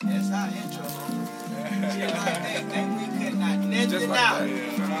That's our intro. Shit like that, we could not nothing out.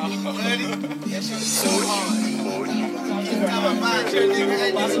 Buddy, that shit was so hard. Every time I find your nigga,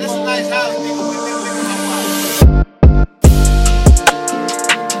 hey, nigga, this a nice house, nigga. We live in my house.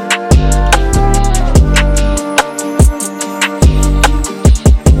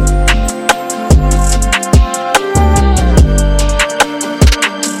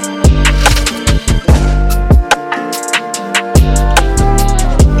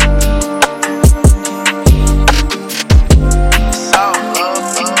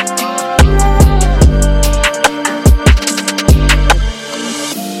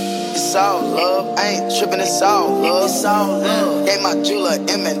 It's all love, I ain't trippin', it's all love. It's all love. Gave my jeweler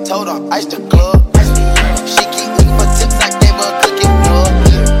M and told him ice the club. She keep looking for tips, I gave her a cookie plug.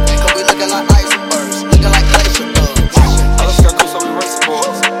 Cause we looking like icebergs, looking like glacier thugs. I just got cool, so we race the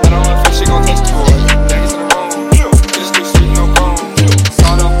boys. I don't wanna fish, she gon' touch the boy. Dangs in the room, just do street, no bone.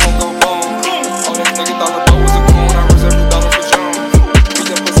 Saw them phone go boom. Oh, this nigga thought the boat was a coon. I reserved the dollar for Jones. Beat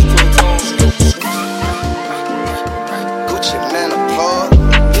that pussy to a tune. Gucci man applaud.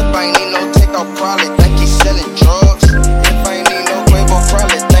 If I ain't need no takeoff, probably think he's selling drugs. If I ain't need no Quavo,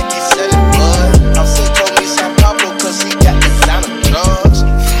 probably think he's selling blood. I'm sick, told me San Pablo, cause he got designer drugs.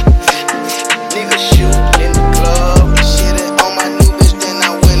 Nigga shootin' in the club. Shittin' on my new bitch, then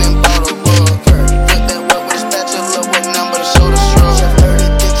I went and bought a rug. Put that work with a spatula, with number to show the shrug. 30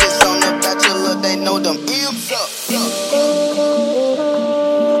 bitches on the bachelor, they know them imps up.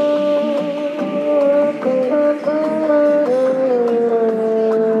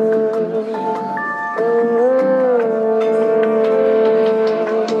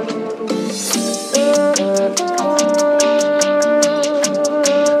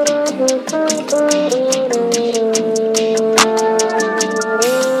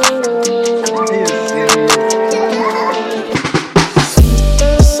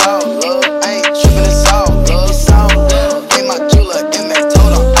 It's all love, I ain't trippin', it's all love. It's all love. Gave my jeweler M and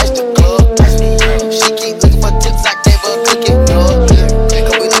told him ice the club. She keep looking for tips, I gave her a cookie plug.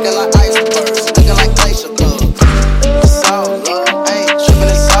 Cause we looking like icebergs, looking like glacier thugs. It's all love, I ain't trippin',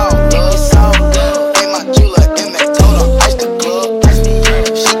 it's all love. It's all love. Gave my jeweler M and told him ice the club.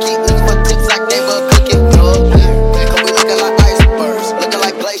 She keep looking for tips, I gave her a cookie plug. Cause we looking like icebergs, looking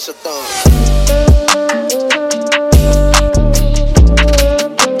like glacier thugs.